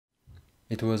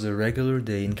It was a regular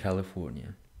day in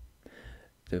California.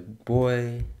 The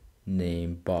boy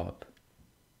named Bob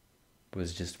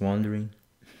was just wondering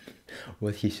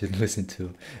what he should listen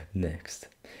to next.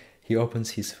 He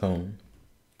opens his phone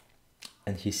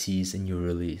and he sees a new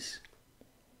release.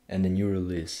 And the new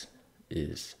release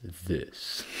is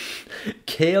this.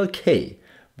 KLK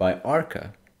by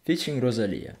Arca featuring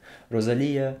ROSALÍA.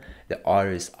 ROSALÍA, the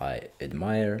artist I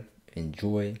admire,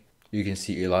 enjoy. You can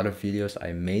see a lot of videos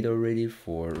I made already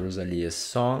for ROSALÍA's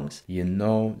songs. You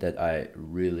know that I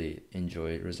really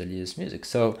enjoy ROSALÍA's music.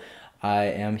 So I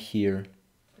am here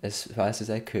as fast as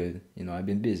I could. You know, I've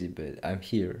been busy, but I'm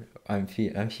here. I'm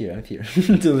here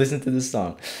to listen to this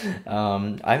song.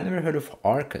 I've never heard of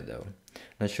Arca though.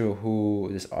 Not sure who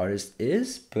this artist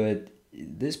is, but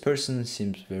this person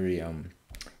seems very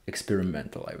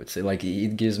experimental, I would say. Like,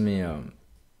 it gives me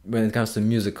when it comes to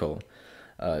musical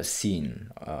scene,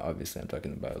 obviously I'm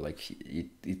talking about, like,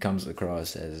 it comes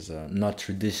across as not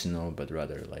traditional but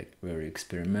rather like very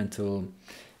experimental.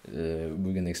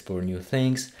 We're gonna explore new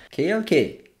things.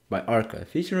 KLK by Arca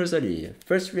featuring ROSALÍA.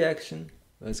 First reaction,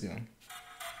 let's go.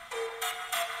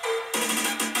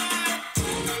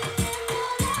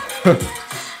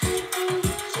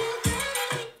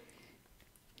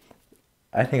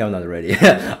 I think I'm not ready.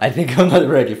 I think I'm not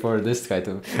ready for this kind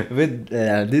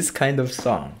of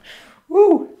song.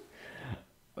 Woo!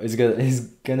 It's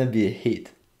gonna be a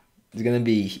hit. It's gonna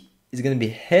be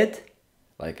hit,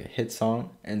 like a hit song,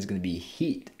 and it's gonna be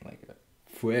heat, like a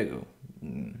fuego.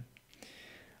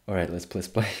 All right, let's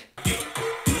play.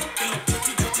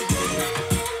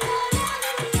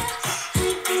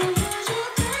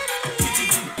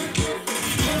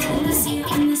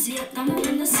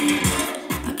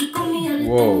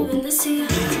 Whoa.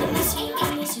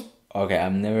 Okay,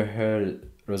 I've never heard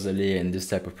ROSALÍA in this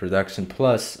type of production.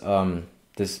 Plus,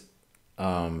 this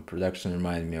production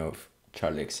reminded me of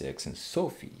Charlie XX and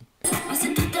Sophie.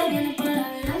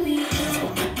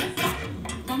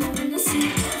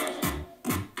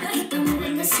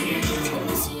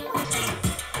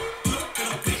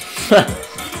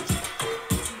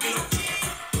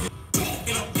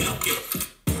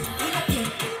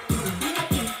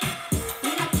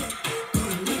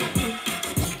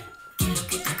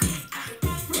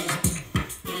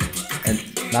 And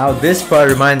now this part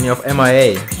reminds me of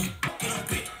MIA.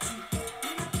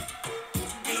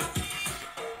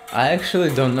 I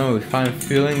actually don't know if I'm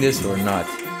feeling this or not.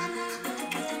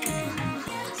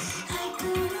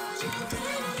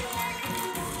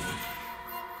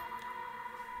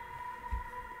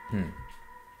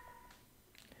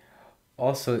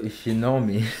 Also, if you know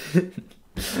me,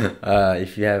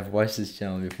 if you have watched this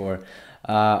channel before,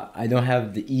 I don't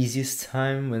have the easiest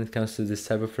time when it comes to this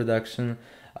type of production.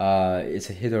 It's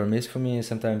a hit or miss for me.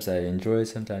 Sometimes I enjoy it,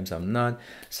 sometimes I'm not.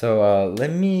 So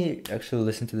let me actually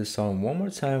listen to this song one more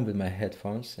time with my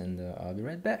headphones, and I'll be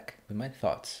right back with my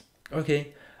thoughts.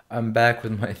 Okay, I'm back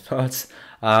with my thoughts.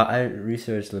 I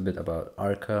researched a little bit about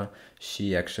Arca.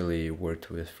 She actually worked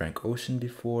with Frank Ocean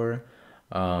before,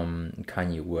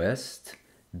 Kanye West,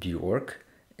 Bjork,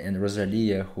 and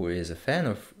ROSALÍA, who is a fan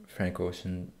of Frank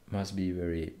Ocean, must be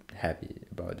very happy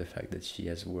about the fact that she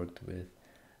has worked with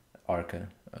Arca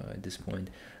at this point.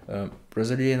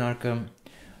 ROSALÍA and Arca,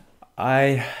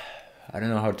 I don't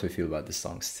know how to feel about this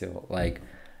song still. Like,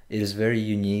 it is very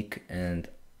unique and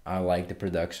I like the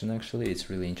production. Actually, it's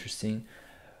really interesting,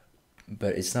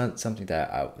 but it's not something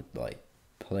that I would like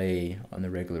play on a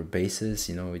regular basis.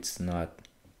 You know, it's not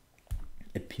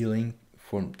appealing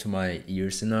to my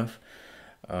ears enough.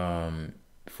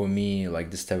 For me,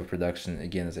 like, this type of production,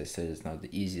 again, as I said, is not the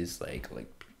easiest. Like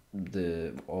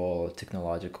the all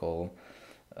technological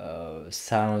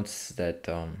sounds that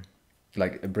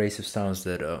like abrasive sounds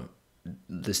that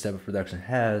this type of production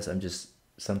has.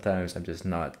 Sometimes I'm just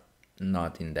not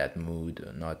in that mood,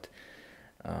 not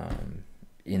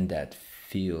in that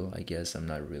feel. I guess I'm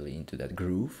not really into that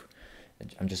groove.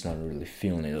 I'm just not really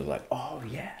feeling it. Like, oh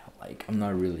yeah, like I'm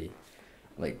not really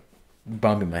like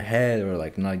bumping my head or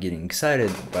like not getting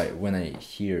excited by when I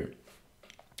hear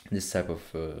this type of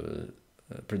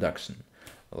production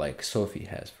like Sophie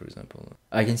has, for example.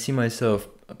 I can see myself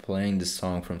playing this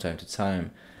song from time to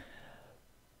time,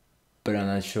 but I'm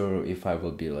not sure if I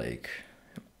will be like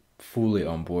fully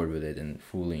on board with it and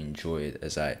fully enjoy it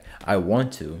as I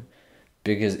want to,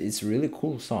 because it's a really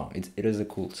cool song. It is a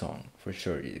cool song for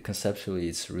sure. Conceptually,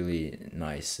 it's really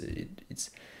nice. It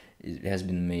has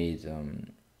been made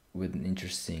with an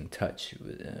interesting touch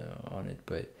on it,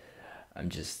 but I'm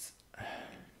just,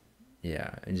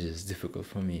 yeah, it's just difficult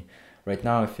for me right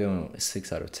now. I feel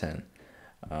 6 out of 10.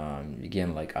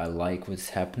 Again, like, I like what's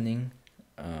happening.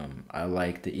 I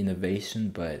like the innovation,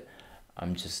 but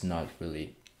I'm just not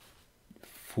really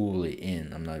fully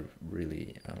in. I'm not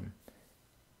really.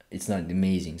 It's not an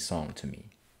amazing song to me.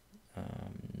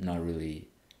 Not really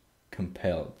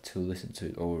compelled to listen to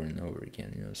it over and over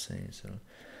again. You know what I'm saying? So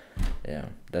yeah,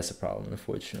 that's a problem,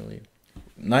 unfortunately.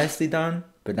 Nicely done,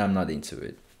 but I'm not into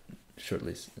it.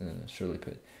 Shortly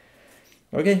put.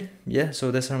 Okay, yeah.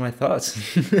 So those are my thoughts.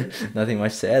 Nothing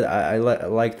much to add. I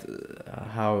liked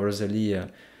how Rosalia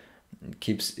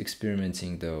keeps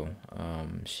experimenting though.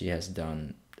 She has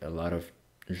done a lot of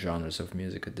genres of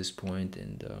music at this point,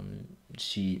 and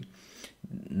she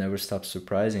never stops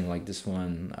surprising. Like this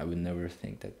one, I would never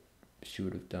think that she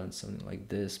would have done something like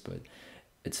this, but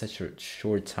it's such a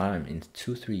short time. In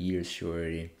 2-3 years, she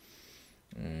already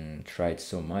tried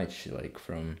so much, like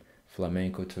from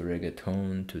flamenco to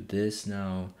reggaeton to this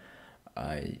now.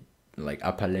 I like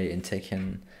Apale and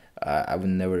Tekken. I would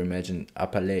never imagine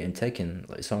Apale and Tekken,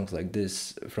 like songs like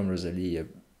this from Rosalia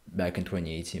back in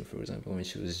 2018, for example, when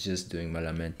she was just doing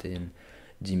Malamente and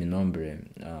Jimmy Nombre.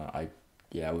 I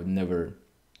would never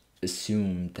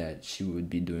assume that she would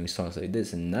be doing songs like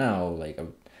this, and now like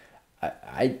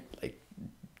I like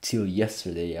till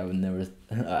yesterday I would never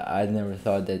I never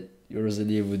thought that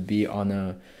Rosalia would be on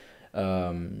a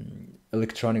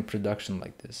electronic production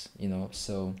like this, you know.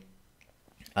 So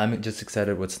I'm just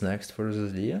excited what's next for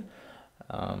Rosalia,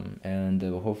 and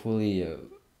hopefully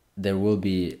there will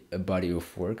be a body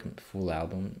of work, full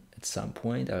album at some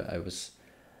point. I was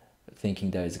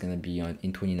thinking that it's gonna be on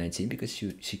in 2019 because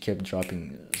she kept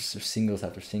dropping singles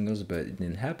after singles, but it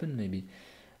didn't happen. Maybe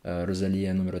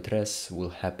Rosalia número 3 will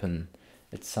happen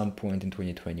at some point in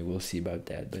 2020. We'll see about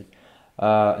that, but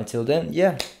until then,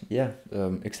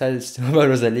 excited still about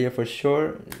Rosalia for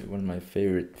sure. One of my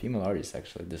favorite female artists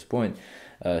actually at this point.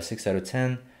 6 out of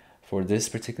 10 for this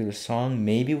particular song.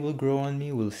 Maybe will grow on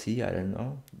me. We'll see. I don't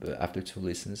know. But after 2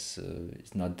 listens,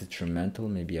 it's not detrimental.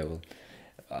 Maybe I will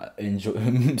enjoy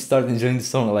start enjoying the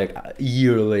song like a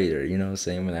year later. You know what I'm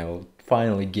saying? When I will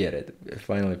finally get it.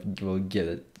 Finally will get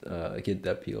it. Get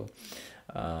the appeal.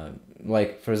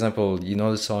 Like for example, you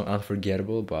know the song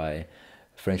 "Unforgettable" by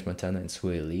French Montana and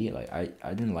Sway Lee. Like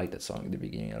I didn't like that song at the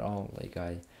beginning at all. Like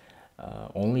I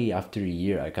only after a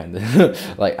year I kind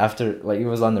of like after like it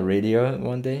was on the radio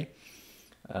one day.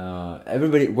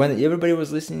 When everybody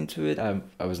was listening to it,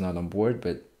 I was not on board,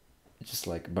 but just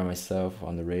like by myself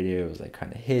on the radio, it was like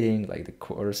kind of hitting like the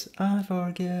chorus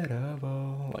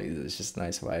 "Unforgettable." Like it's just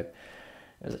nice vibe.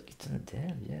 I was like,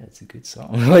 damn, yeah, it's a good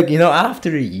song. Like, you know,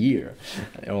 after a year,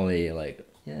 I only like,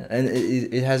 yeah, and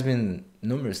it has been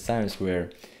numerous times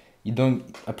where you don't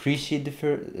appreciate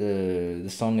the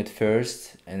song at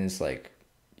first, and it's like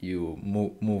you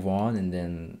move on, and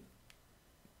then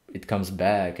it comes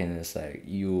back, and it's like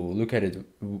you look at it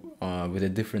with a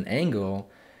different angle,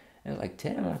 and like,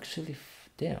 damn, actually,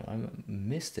 damn, I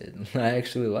missed it. I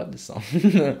actually love the song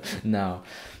now.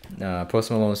 Post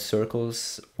Malone's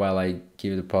Circles, while I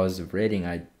give it a positive rating,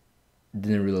 I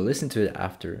didn't really listen to it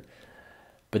after.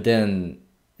 But then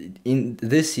in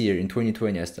this year, in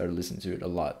 2020, I started listening to it a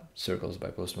lot. Circles by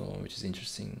Post Malone, which is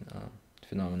interesting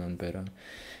phenomenon. But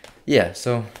yeah,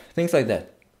 so things like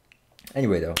that.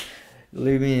 Anyway, though,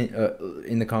 leave me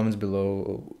in the comments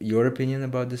below your opinion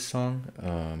about this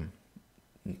song.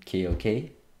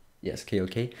 KLK. Yes,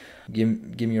 KLK.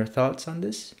 Give me your thoughts on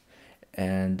this,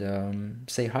 and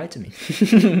say hi to me.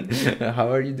 How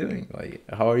are you doing? Like,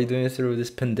 how are you doing through this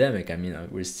pandemic? I mean,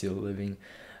 we're still living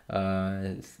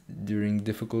during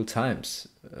difficult times.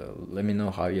 Let me know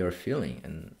how you're feeling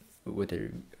and what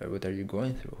are you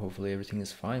going through. Hopefully, everything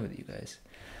is fine with you guys.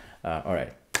 All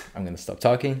right, I'm gonna stop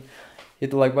talking. Hit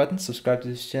the like button, subscribe to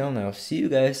this channel, and I'll see you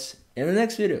guys in the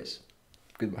next videos.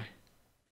 Goodbye.